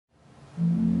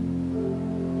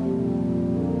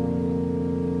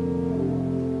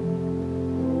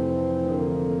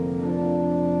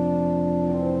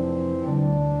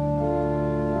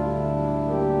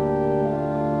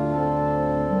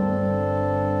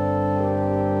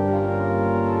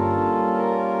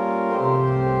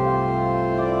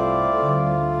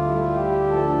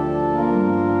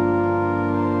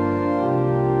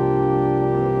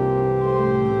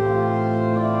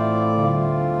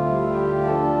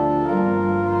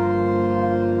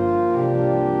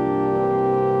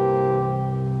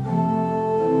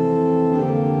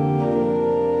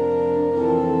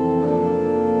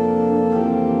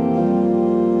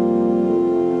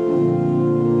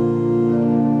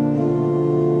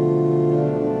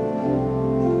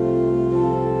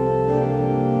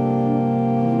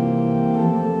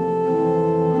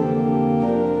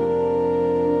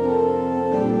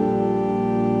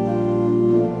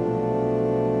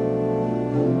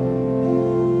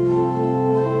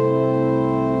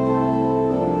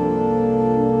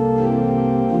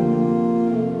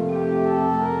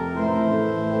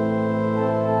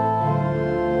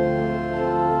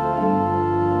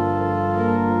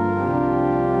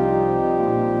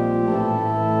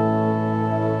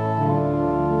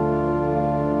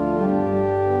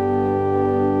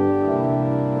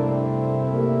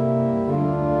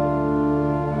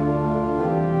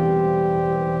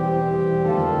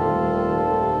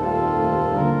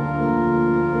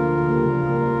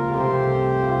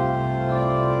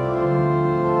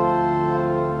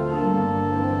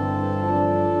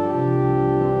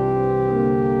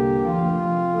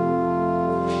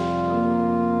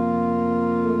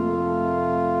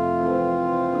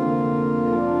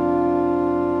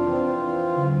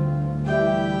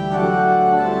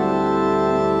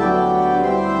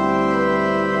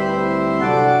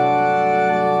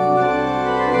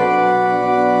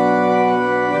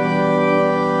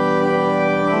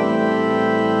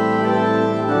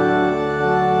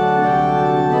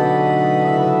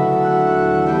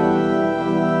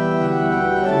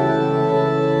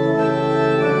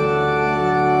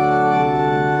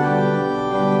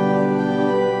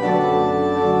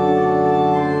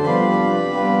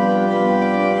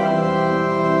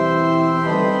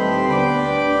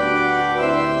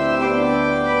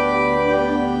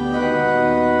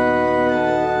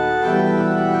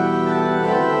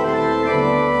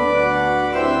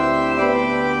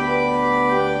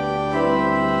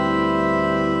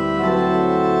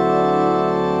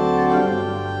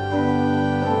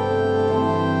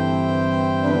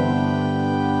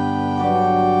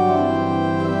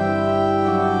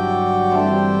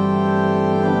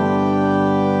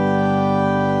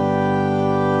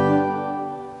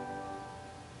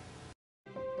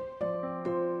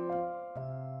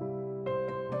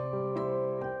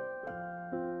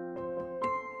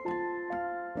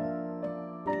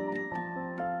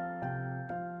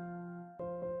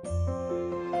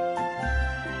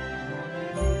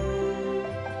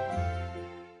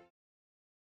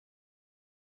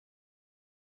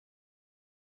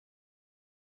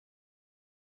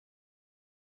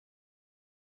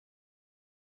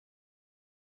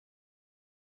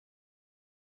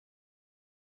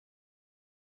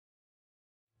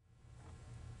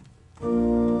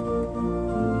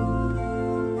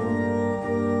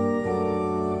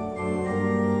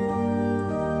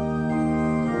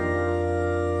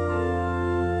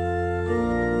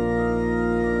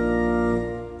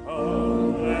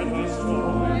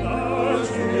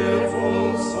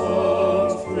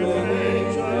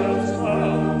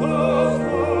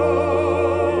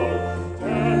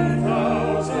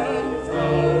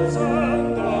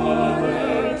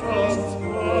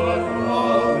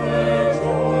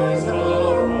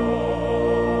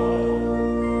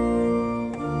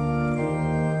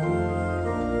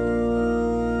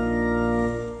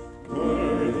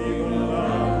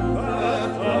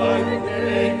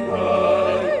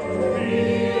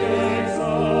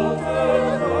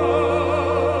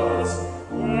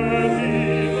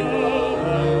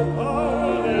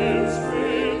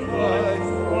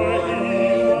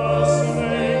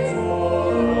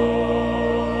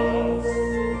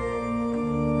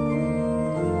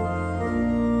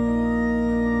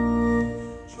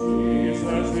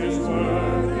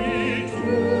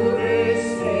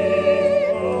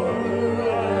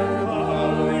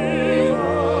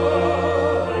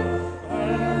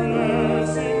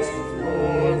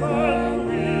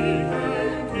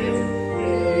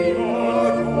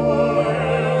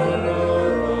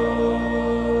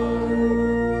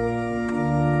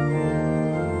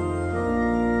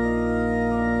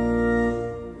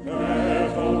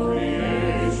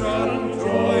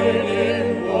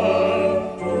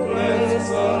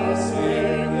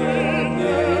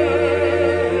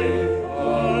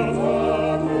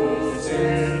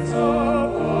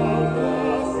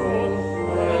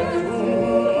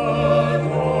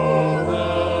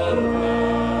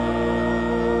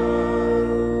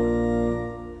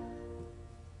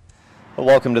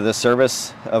Welcome to this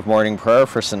service of morning prayer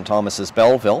for St. Thomas's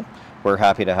Belleville. We're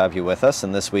happy to have you with us,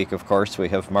 and this week, of course, we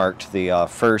have marked the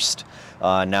first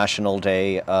National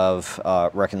Day of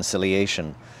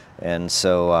Reconciliation, and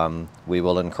so we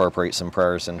will incorporate some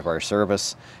prayers into our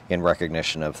service in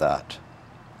recognition of that.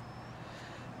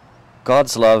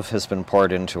 God's love has been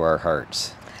poured into our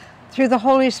hearts through the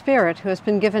Holy Spirit who has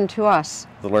been given to us.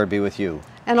 The Lord be with you.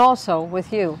 And also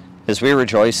with you. As we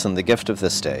rejoice in the gift of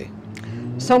this day,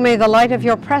 so may the light of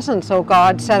your presence, O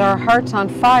God, set our hearts on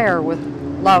fire with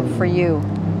love for you.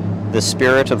 The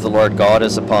Spirit of the Lord God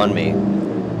is upon me,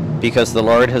 because the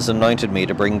Lord has anointed me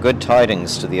to bring good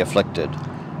tidings to the afflicted.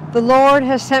 The Lord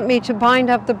has sent me to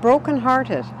bind up the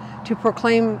brokenhearted, to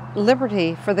proclaim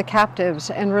liberty for the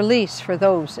captives and release for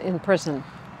those in prison.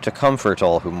 To comfort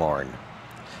all who mourn,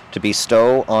 to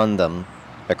bestow on them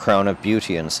a crown of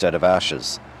beauty instead of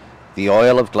ashes, the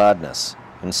oil of gladness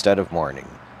instead of mourning,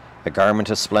 a garment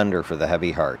of splendor for the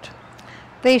heavy heart.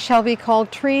 They shall be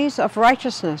called trees of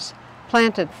righteousness,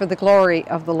 planted for the glory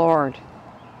of the Lord.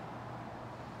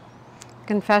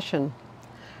 Confession.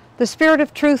 The Spirit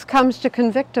of truth comes to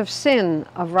convict of sin,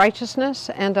 of righteousness,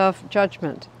 and of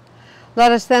judgment.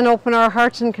 Let us then open our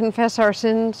hearts and confess our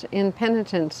sins in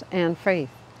penitence and faith.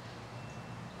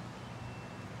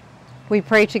 We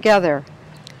pray together.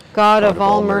 God of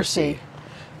all mercy,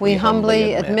 we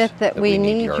humbly admit that we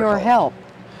need your help.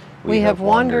 We have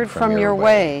wandered from your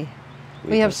way.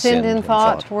 We have sinned in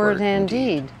thought, word, and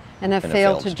deed, and have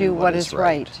failed to do what is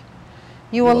right.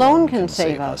 You alone can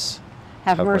save us.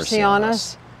 Have mercy on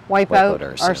us, wipe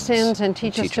out our sins, and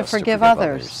teach us to forgive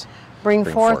others. Bring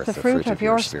forth the fruit of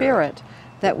your Spirit,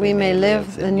 that we may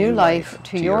live the new life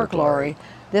to your glory.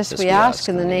 This we ask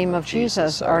in the name of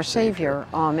Jesus, our Savior.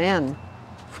 Amen.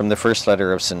 From the first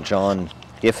letter of St. John,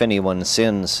 if anyone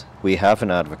sins, we have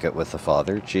an advocate with the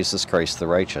Father, Jesus Christ the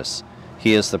righteous.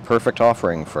 He is the perfect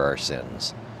offering for our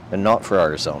sins, and not for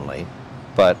ours only,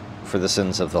 but for the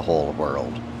sins of the whole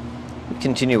world. We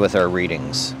continue with our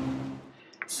readings.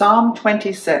 Psalm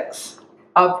 26,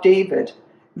 of David.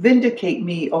 Vindicate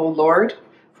me, O Lord,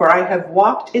 for I have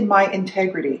walked in my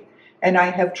integrity, and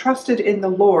I have trusted in the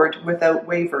Lord without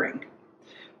wavering.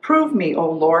 Prove me, O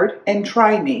Lord, and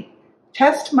try me.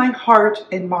 Test my heart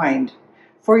and mind.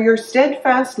 For your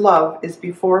steadfast love is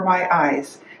before my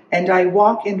eyes, and I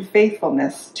walk in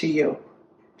faithfulness to you.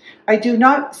 I do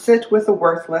not sit with the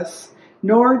worthless,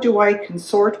 nor do I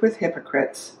consort with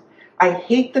hypocrites. I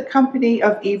hate the company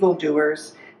of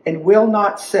evildoers, and will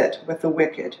not sit with the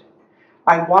wicked.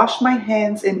 I wash my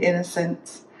hands in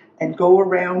innocence, and go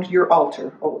around your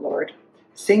altar, O Lord,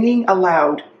 singing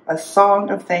aloud a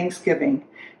song of thanksgiving,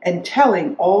 and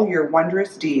telling all your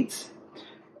wondrous deeds.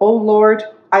 O Lord,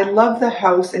 I love the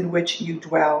house in which you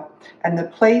dwell, and the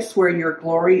place where your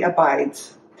glory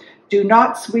abides. Do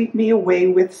not sweep me away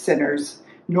with sinners,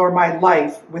 nor my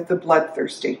life with the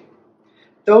bloodthirsty.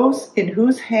 Those in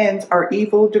whose hands are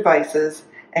evil devices,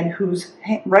 and whose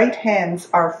right hands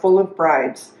are full of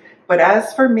bribes. But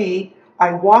as for me,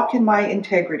 I walk in my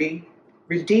integrity.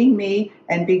 Redeem me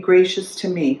and be gracious to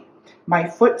me. My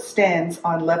foot stands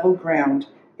on level ground.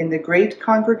 In the great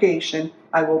congregation,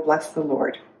 I will bless the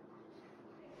Lord.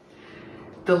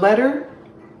 The letter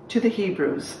to the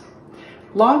Hebrews.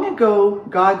 Long ago,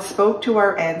 God spoke to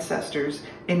our ancestors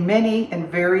in many and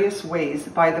various ways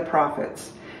by the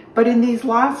prophets. But in these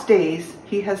last days,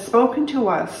 he has spoken to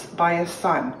us by a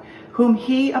Son, whom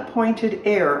he appointed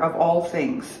heir of all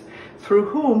things, through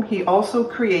whom he also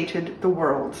created the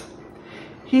worlds.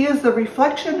 He is the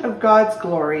reflection of God's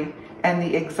glory and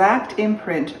the exact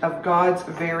imprint of God's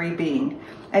very being,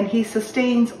 and he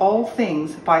sustains all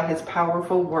things by his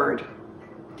powerful word.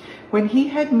 When he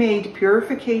had made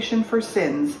purification for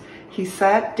sins, he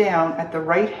sat down at the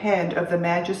right hand of the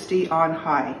Majesty on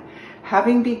high,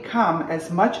 having become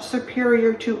as much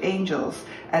superior to angels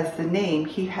as the name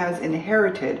he has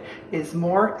inherited is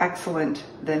more excellent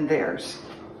than theirs.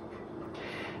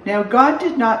 Now God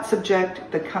did not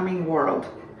subject the coming world,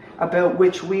 about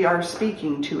which we are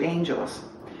speaking, to angels.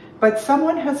 But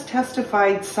someone has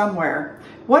testified somewhere,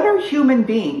 "What are human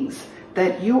beings,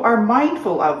 that you are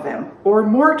mindful of them, or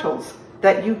mortals,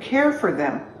 that you care for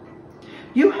them?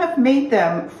 You have made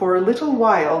them for a little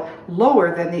while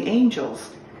lower than the angels.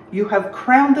 You have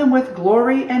crowned them with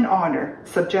glory and honor,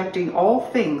 subjecting all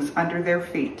things under their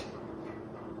feet."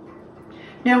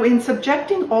 Now in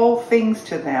subjecting all things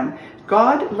to them,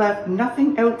 God left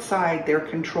nothing outside their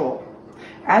control.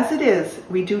 As it is,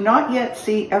 we do not yet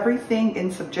see everything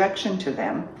in subjection to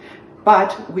them,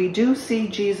 but we do see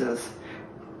Jesus,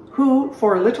 who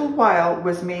for a little while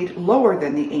was made lower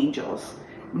than the angels,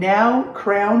 now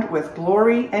crowned with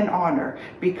glory and honor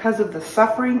because of the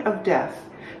suffering of death,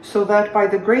 so that by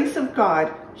the grace of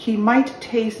God he might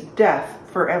taste death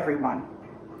for everyone.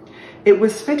 It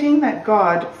was fitting that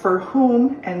God, for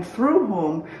whom and through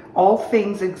whom all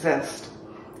things exist,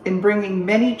 in bringing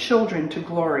many children to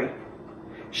glory,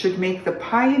 should make the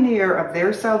pioneer of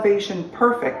their salvation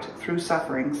perfect through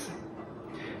sufferings.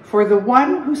 For the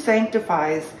one who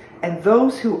sanctifies and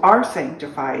those who are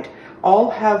sanctified all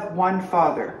have one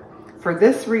Father. For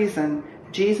this reason,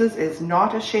 Jesus is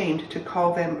not ashamed to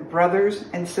call them brothers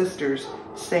and sisters,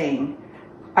 saying,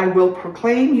 I will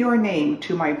proclaim your name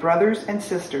to my brothers and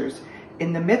sisters.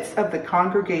 In the midst of the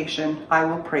congregation, I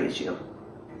will praise you.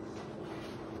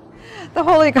 The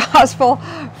Holy Gospel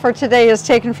for today is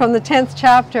taken from the 10th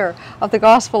chapter of the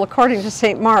Gospel according to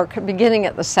St. Mark, beginning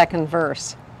at the 2nd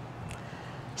verse.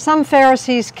 Some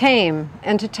Pharisees came,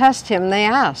 and to test him they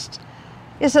asked,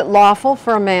 Is it lawful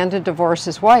for a man to divorce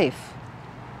his wife?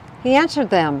 He answered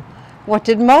them, What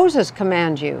did Moses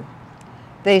command you?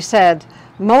 They said,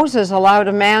 Moses allowed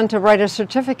a man to write a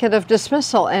certificate of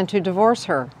dismissal and to divorce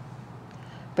her.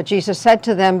 But Jesus said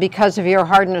to them, Because of your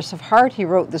hardness of heart, he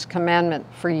wrote this commandment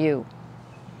for you.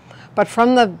 But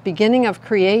from the beginning of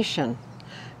creation,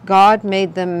 God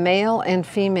made them male and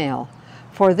female.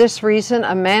 For this reason,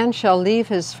 a man shall leave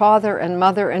his father and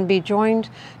mother and be joined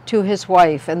to his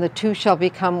wife, and the two shall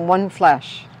become one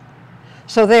flesh.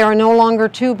 So they are no longer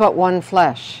two, but one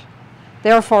flesh.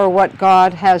 Therefore, what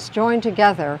God has joined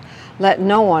together, let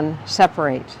no one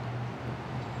separate.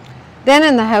 Then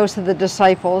in the house of the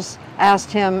disciples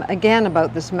asked him again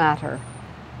about this matter.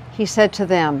 He said to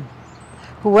them,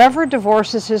 Whoever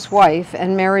divorces his wife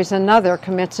and marries another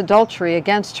commits adultery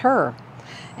against her.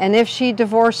 And if she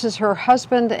divorces her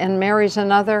husband and marries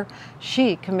another,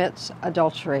 she commits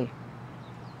adultery.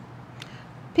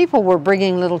 People were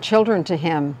bringing little children to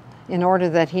him in order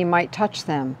that he might touch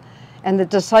them, and the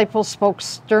disciples spoke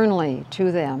sternly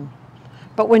to them.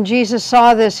 But when Jesus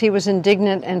saw this, he was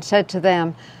indignant and said to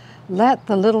them, Let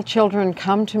the little children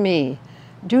come to me.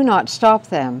 Do not stop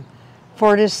them,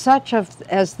 for it is such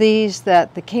as these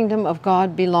that the kingdom of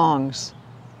God belongs.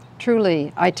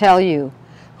 Truly, I tell you,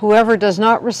 whoever does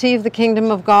not receive the kingdom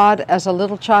of God as a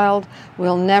little child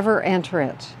will never enter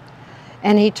it.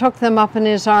 And he took them up in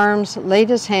his arms, laid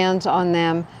his hands on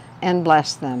them, and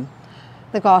blessed them.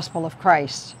 The Gospel of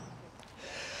Christ.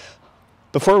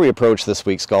 Before we approach this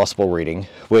week's Gospel reading,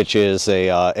 which is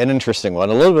an interesting one,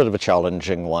 a little bit of a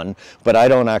challenging one, but I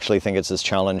don't actually think it's as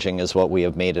challenging as what we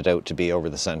have made it out to be over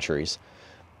the centuries.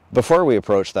 Before we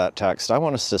approach that text, I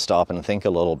want us to stop and think a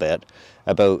little bit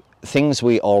about things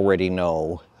we already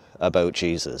know about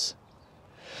Jesus.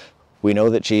 We know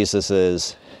that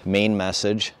Jesus' main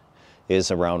message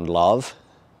is around love,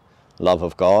 love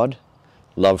of God,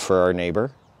 love for our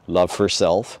neighbor, love for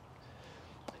self.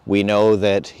 We know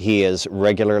that he has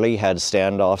regularly had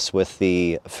standoffs with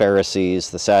the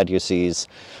Pharisees, the Sadducees.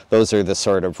 Those are the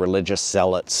sort of religious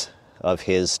zealots of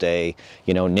his day,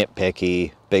 you know,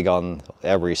 nitpicky, big on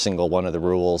every single one of the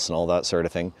rules and all that sort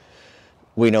of thing.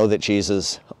 We know that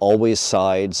Jesus always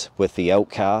sides with the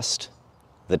outcast,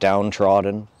 the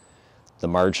downtrodden, the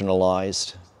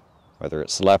marginalized, whether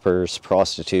it's lepers,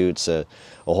 prostitutes, a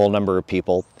whole number of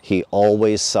people. He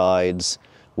always sides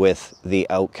with the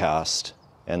outcast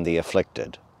and the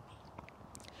afflicted.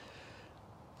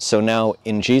 So now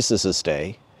in Jesus'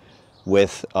 day,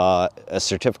 with a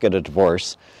certificate of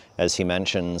divorce, as he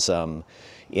mentions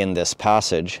in this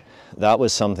passage, that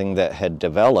was something that had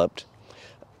developed,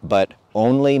 but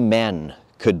only men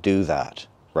could do that,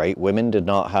 right? Women did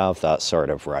not have that sort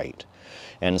of right.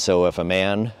 And so if a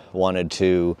man wanted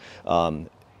to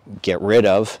get rid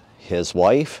of his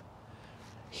wife,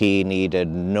 he needed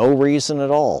no reason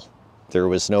at all. There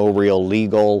was no real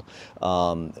legal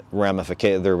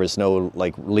ramification. There was no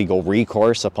legal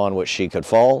recourse upon which she could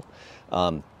fall.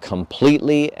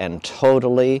 Completely and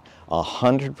totally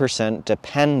 100%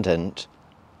 dependent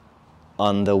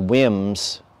on the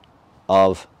whims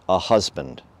of a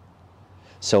husband.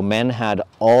 So men had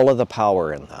all of the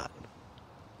power in that.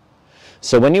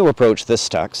 So when you approach this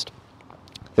text,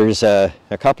 there's a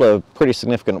couple of pretty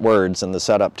significant words in the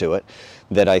setup to it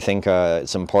that I think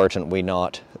it's important we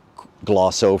not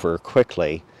gloss over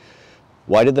quickly.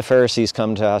 Why did the Pharisees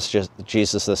come to ask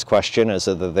Jesus this question? Is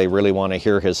it that they really want to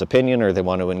hear his opinion, or they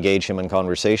want to engage him in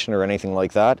conversation or anything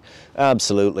like that?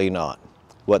 Absolutely not.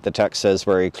 What the text says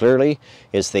very clearly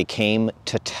is they came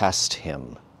to test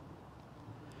him.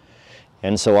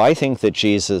 And so I think that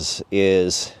Jesus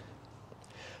is,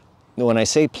 when I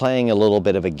say playing a little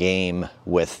bit of a game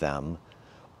with them,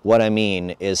 what I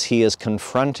mean is he is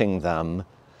confronting them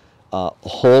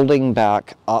holding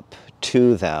back up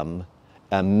to them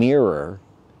a mirror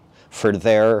for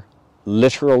their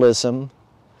literalism,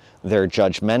 their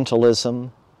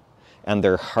judgmentalism, and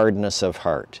their hardness of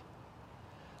heart.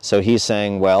 So he's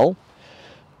saying, well,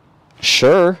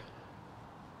 sure,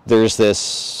 there's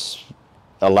this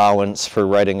allowance for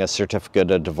writing a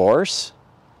certificate of divorce.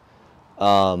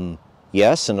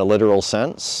 Yes, in a literal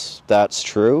sense, that's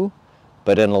true.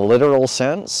 But in a literal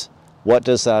sense, what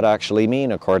does that actually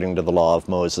mean according to the law of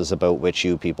Moses, about which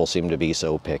you people seem to be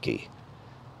so picky?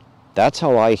 That's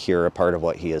how I hear a part of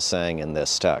what he is saying in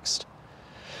this text.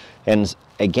 And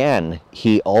again,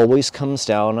 he always comes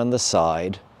down on the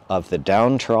side of the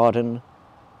downtrodden,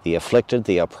 the afflicted,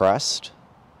 the oppressed.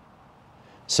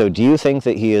 So do you think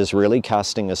that he is really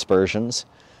casting aspersions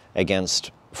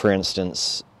against, for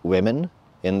instance, women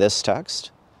in this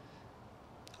text?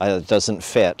 It doesn't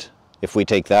fit. If we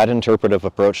take that interpretive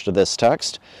approach to this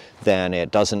text, then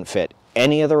it doesn't fit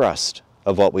any of the rest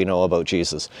of what we know about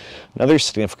Jesus. Another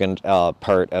significant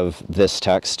part of this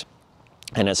text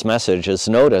and its message is,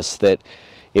 notice that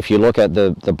if you look at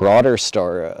the broader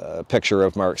story, picture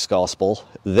of Mark's Gospel,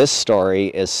 this story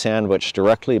is sandwiched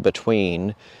directly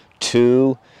between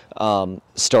two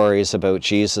stories about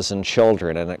Jesus and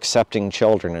children, and accepting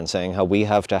children, and saying how we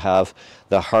have to have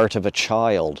the heart of a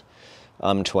child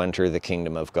to enter the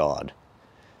kingdom of God.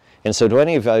 And so do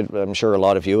any of you, I'm sure a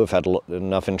lot of you have had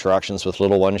enough interactions with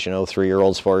little ones, you know,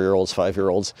 3-year-olds, 4-year-olds,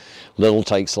 5-year-olds, little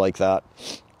tykes like that.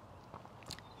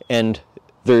 And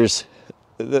there's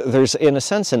in a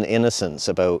sense an innocence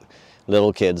about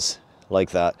little kids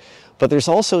like that, but there's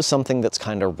also something that's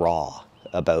kind of raw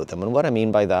about them. And what I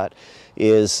mean by that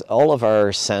is all of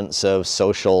our sense of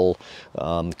social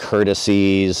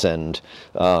courtesies and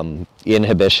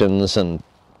inhibitions and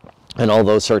all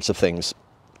those sorts of things,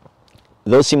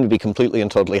 those seem to be completely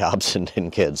and totally absent in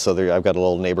kids. So I've got a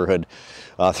little neighborhood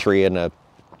 3 and a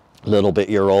little bit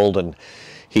year old, and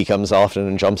he comes often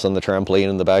and jumps on the trampoline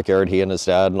in the backyard, he and his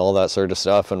dad, and all that sort of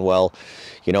stuff. And well,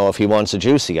 you know, if he wants a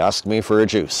juice, he asks me for a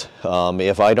juice.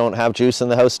 If I don't have juice in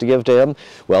the house to give to him,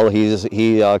 well, he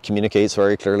communicates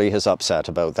very clearly his upset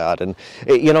about that. And,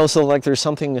 you know, so like there's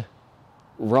something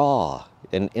raw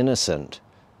and innocent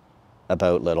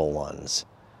about little ones.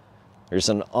 There's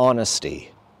an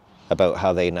honesty about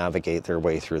how they navigate their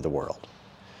way through the world.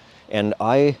 And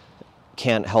I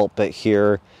can't help but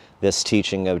hear this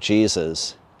teaching of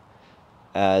Jesus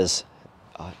as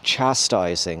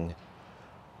chastising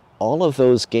all of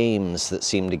those games that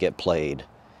seem to get played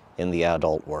in the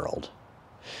adult world.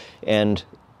 And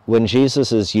when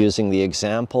Jesus is using the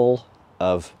example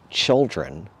of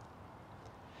children,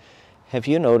 have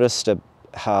you noticed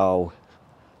how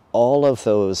all of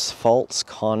those false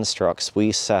constructs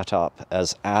we set up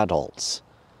as adults,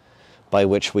 by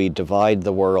which we divide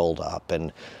the world up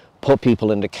and put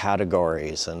people into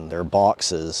categories and their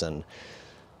boxes, and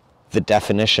the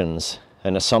definitions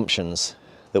and assumptions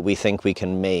that we think we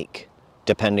can make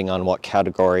depending on what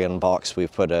category and box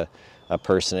we've put a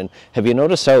person in. Have you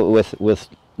noticed how with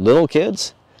little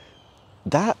kids,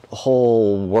 that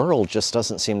whole world just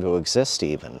doesn't seem to exist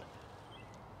even.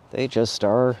 They just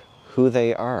are who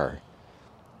they are.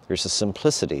 There's a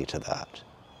simplicity to that.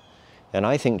 And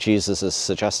I think Jesus is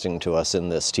suggesting to us in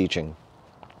this teaching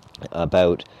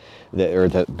about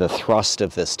the thrust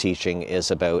of this teaching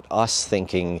is about us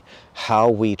thinking how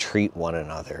we treat one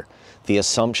another, the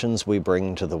assumptions we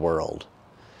bring to the world,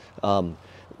 how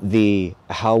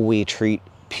we treat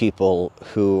people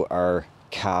who are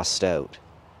cast out.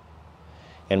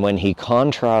 And when he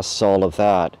contrasts all of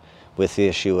that with the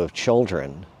issue of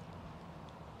children,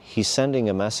 he's sending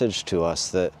a message to us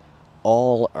that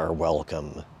all are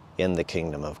welcome in the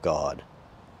kingdom of God.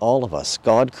 All of us.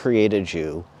 God created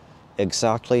you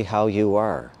exactly how you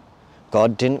are.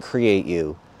 God didn't create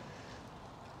you,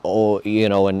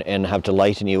 and have to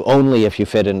lighten you only if you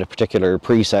fit into particular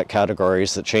preset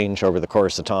categories that change over the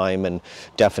course of time and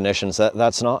definitions.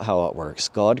 That's not how it works.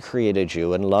 God created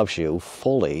you and loves you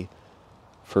fully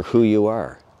for who you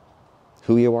are.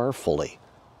 Who you are fully.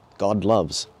 God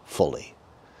loves fully.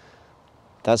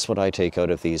 That's what I take out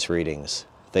of these readings.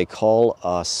 They call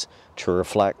us to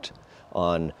reflect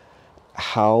on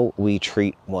how we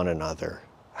treat one another,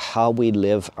 how we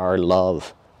live our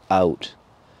love out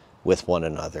with one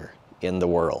another in the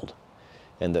world,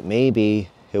 and that maybe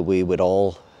we would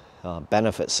all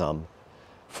benefit some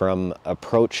from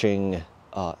approaching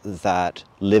that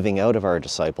living out of our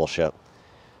discipleship,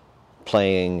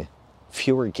 playing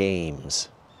fewer games,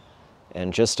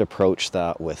 and just approach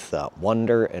that with that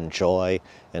wonder and joy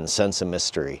and sense of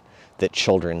mystery that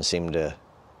children seem to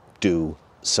do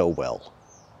so well.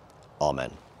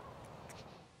 Amen.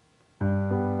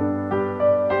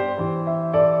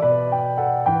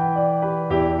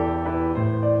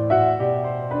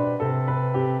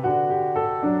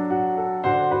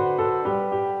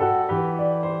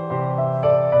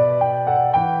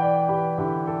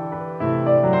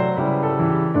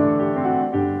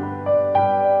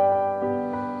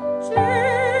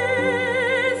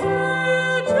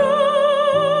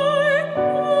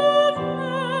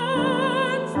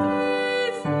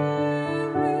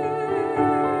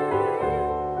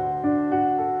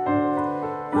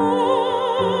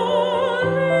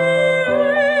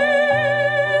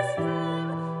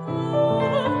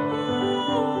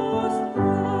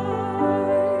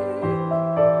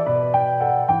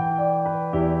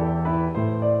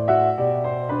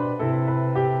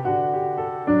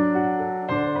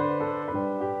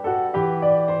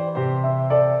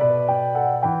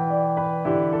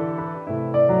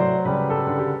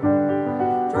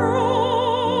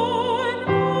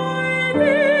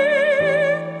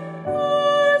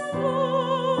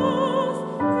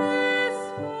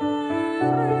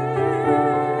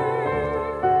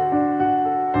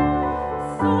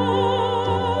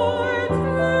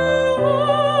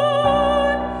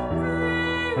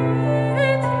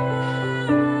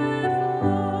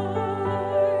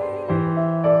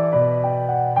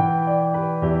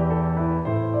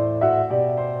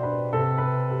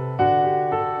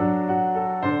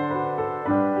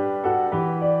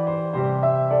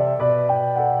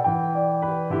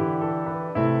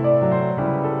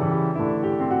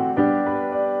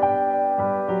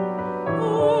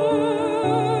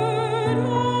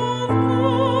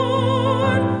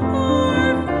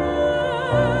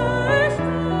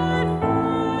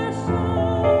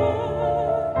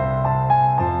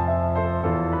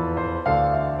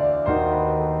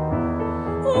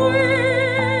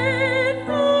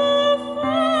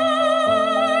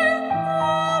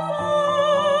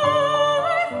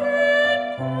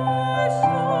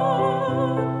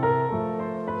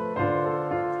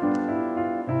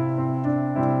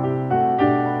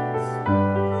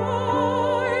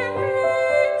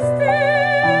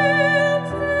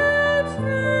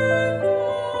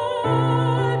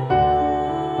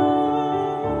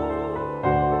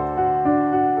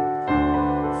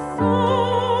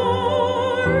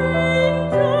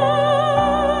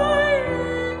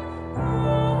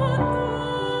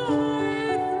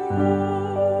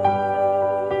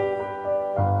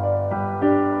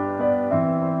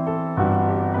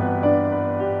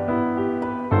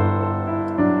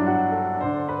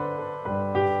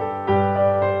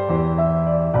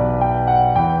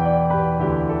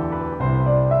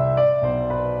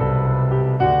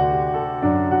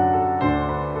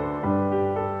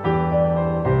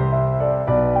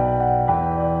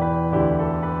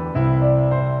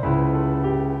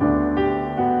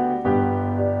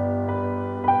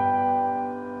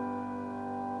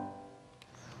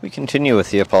 continue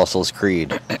with the Apostles'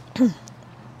 Creed.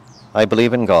 I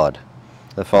believe in God,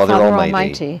 the Father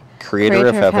Almighty, creator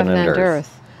of heaven and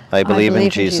earth. I believe in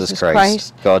Jesus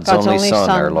Christ, God's only Son,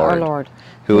 our Lord,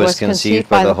 who was conceived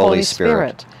by the Holy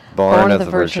Spirit, born of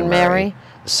the Virgin Mary,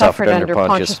 suffered under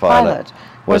Pontius Pilate,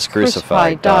 was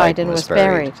crucified, died, and was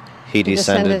buried. He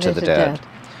descended to the dead.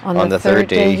 On the third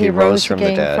day he rose from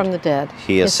the dead.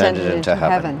 He ascended into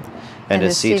heaven, and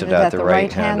is seated at the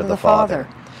right hand of the Father.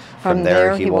 From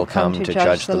there he will come to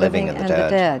judge the living and the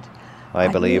dead. I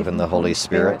believe in the Holy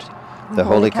Spirit, the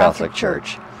Holy Catholic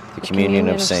Church, the communion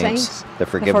of saints, the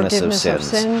forgiveness of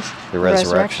sins, the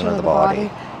resurrection of the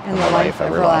body, and the life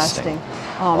everlasting.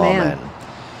 Amen.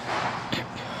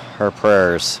 Our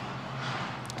prayers.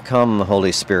 Come,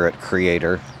 Holy Spirit,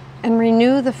 Creator, and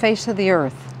renew the face of the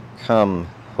earth. Come,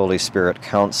 Holy Spirit,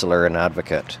 Counselor and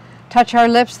Advocate. Touch our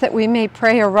lips that we may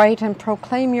pray aright and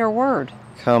proclaim your word.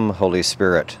 Come, Holy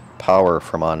Spirit, Power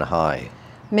from on high.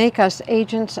 Make us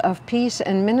agents of peace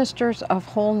and ministers of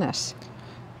wholeness.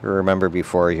 We remember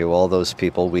before you all those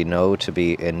people we know to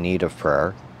be in need of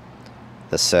prayer,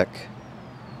 the sick,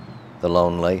 the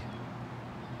lonely,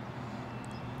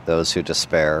 those who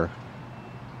despair,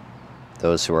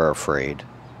 those who are afraid.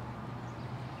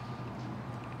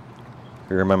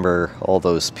 We remember all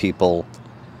those people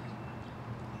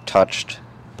touched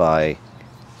by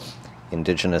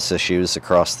Indigenous issues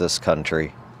across this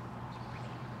country,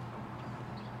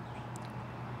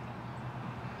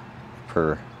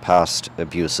 for past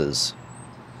abuses,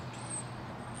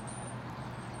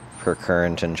 for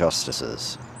current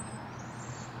injustices.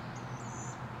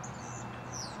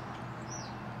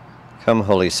 Come,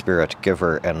 Holy Spirit,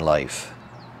 giver and life.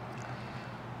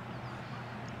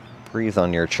 Breathe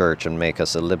on your church and make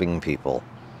us a living people,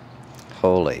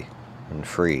 holy and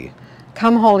free.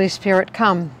 Come, Holy Spirit,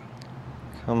 come.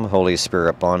 Come, Holy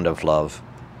Spirit, bond of love.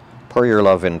 Pour your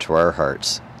love into our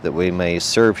hearts, that we may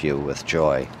serve you with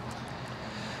joy.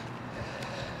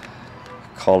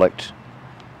 Collect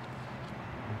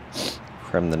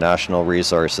from the national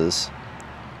resources.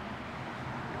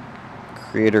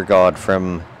 Creator God,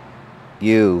 from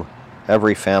you,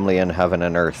 every family in heaven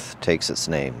and earth takes its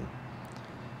name.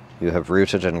 You have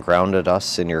rooted and grounded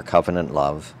us in your covenant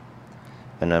love,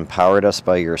 and empowered us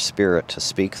by your Spirit to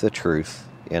speak the truth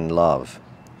in love,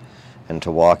 and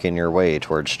to walk in your way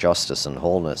towards justice and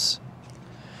wholeness.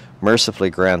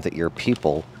 Mercifully grant that your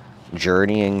people,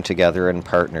 journeying together in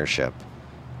partnership,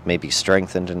 may be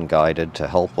strengthened and guided to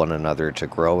help one another to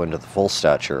grow into the full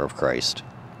stature of Christ,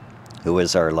 who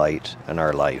is our light and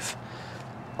our life.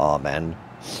 Amen.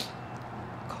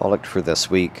 Collect for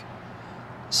this week.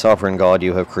 Sovereign God,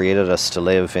 you have created us to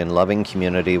live in loving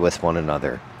community with one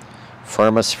another.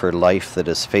 Form us for life that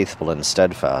is faithful and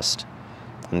steadfast,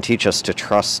 and teach us to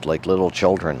trust like little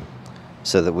children,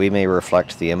 so that we may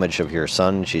reflect the image of your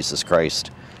Son, Jesus Christ,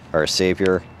 our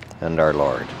Savior and our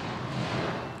Lord.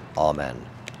 Amen.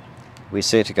 We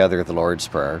say together the Lord's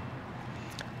Prayer.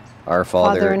 Our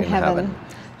Father in heaven,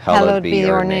 hallowed be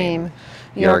your name.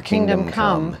 Your kingdom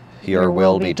come, your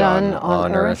will be done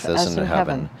on earth as in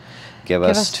heaven. Give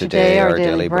us today our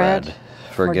daily bread.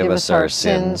 Forgive us our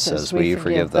sins as we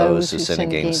forgive those who sin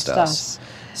against us.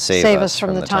 Save us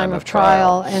from the time of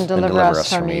trial and deliver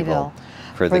us from evil.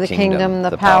 For the kingdom,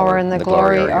 the power, and the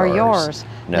glory are yours,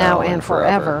 now and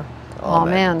forever.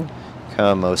 Amen.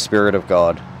 Come, O Spirit of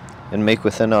God, and make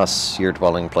within us your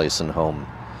dwelling place and home.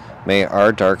 May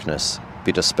our darkness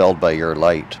be dispelled by your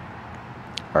light,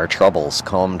 our troubles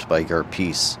calmed by your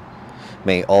peace.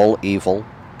 May all evil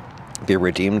be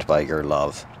redeemed by your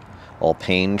love, all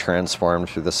pain transformed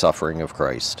through the suffering of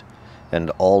Christ, and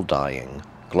all dying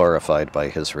glorified by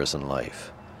his risen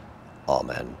life.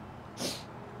 Amen.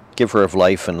 Giver of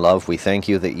life and love, we thank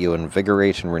you that you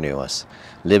invigorate and renew us.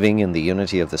 Living in the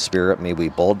unity of the Spirit, may we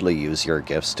boldly use your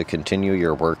gifts to continue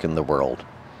your work in the world.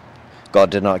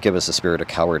 God did not give us a spirit of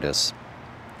cowardice,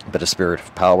 but a spirit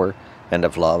of power and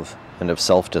of love and of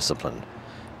self-discipline.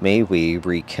 May we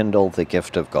rekindle the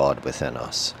gift of God within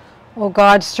us. O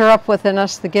God, stir up within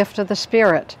us the gift of the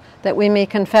Spirit, that we may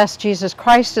confess Jesus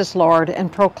Christ as Lord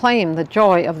and proclaim the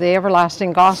joy of the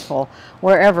everlasting gospel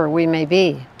wherever we may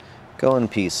be. Go in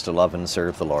peace to love and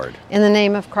serve the Lord. In the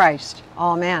name of Christ.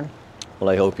 Amen.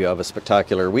 Well, I hope you have a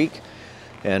spectacular week,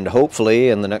 and hopefully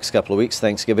in the next couple of weeks,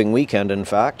 Thanksgiving weekend in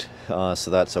fact,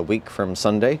 so that's a week from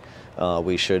Sunday,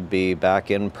 we should be back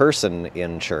in person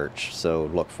in church. So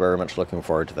very much looking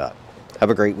forward to that. Have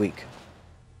a great week.